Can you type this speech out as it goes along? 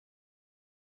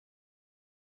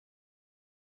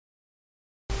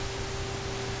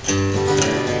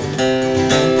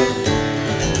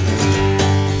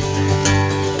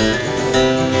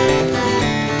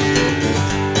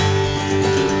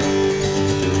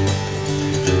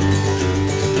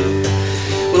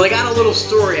Well, I got a little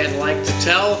story I'd like to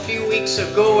tell. A few weeks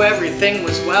ago, everything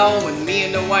was well when me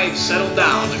and the wife settled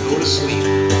down to go to sleep.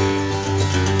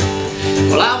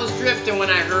 Well, I was drifting when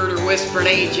I heard her whispering,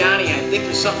 "Hey, Johnny, I think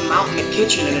there's something out in the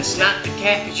kitchen, and it's not the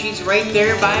cat, 'cause she's right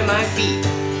there by my feet."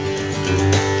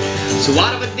 So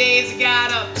out of a daze I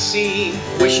got up to see,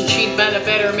 wishing she'd been a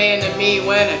better man than me,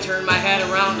 when I turned my head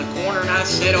around the corner and I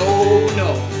said, "Oh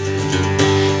no."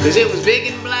 'Cause it was big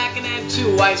and black and had 2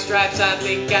 white stripes. I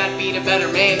think I'd be a better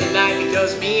man tonight,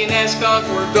 because me and that skunk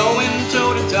were going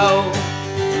toe to toe.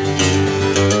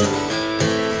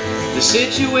 The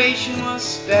situation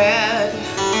was bad,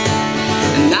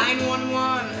 and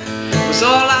 911 was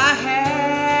all I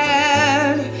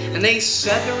had, and they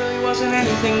said there really wasn't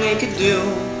anything they could do.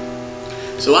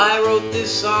 So I wrote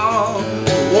this song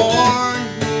to warn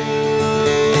you.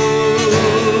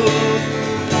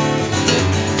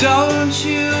 Don't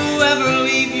you ever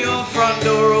leave your front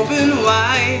door open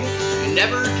wide. You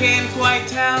never can quite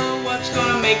tell what's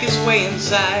gonna make its way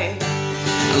inside.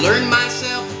 I learned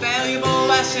myself a valuable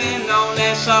lesson on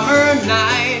that summer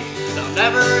night. I'll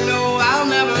never know, I'll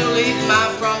never leave my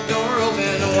front door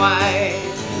open wide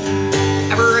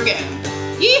ever again.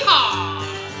 Yeehaw!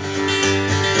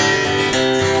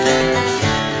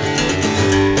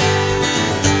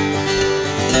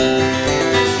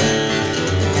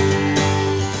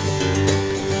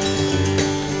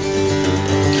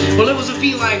 Well, it was a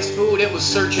feline's food it was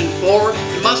searching for.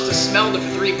 It must have smelled it for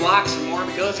 3 blocks or more,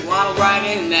 because he waddled right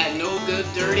in that no-good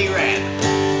dirty rat.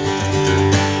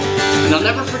 And I'll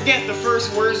never forget the first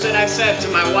words that I said to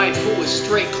my wife, who was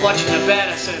straight clutching the bed.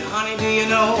 I said, "Honey, do you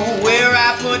know where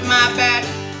I put my bet?"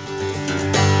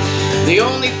 The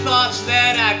only thoughts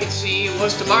that I could see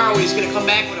was tomorrow he's gonna come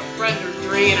back with a friend or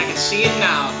 3, and I can see it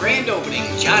now. Grand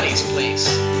opening, Johnny's place.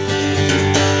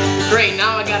 Great,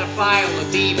 now I gotta file a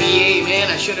DBA, man.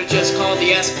 I should have just called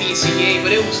the SPCA,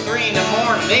 but it was 3 in the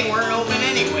morning. They weren't open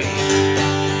anyway.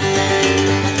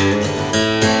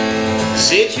 The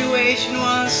situation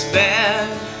was bad.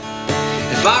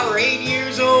 If I were 8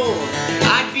 years old,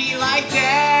 I'd be like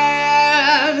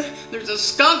Dad. There's a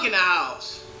skunk in the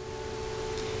house.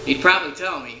 He'd probably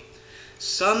tell me,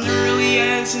 "Son, there really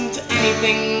isn't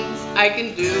anything I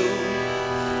can do."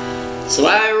 So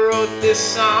I wrote this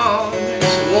song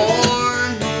to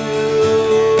warn you.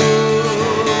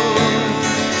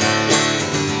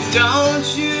 Don't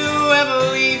you ever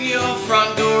leave your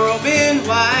front door open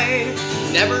wide.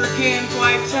 Never can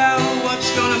quite tell what's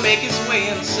gonna make its way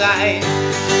inside.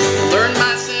 I learned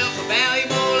myself a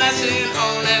valuable lesson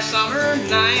on that summer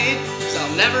night, 'cause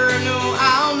I'll never know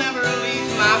how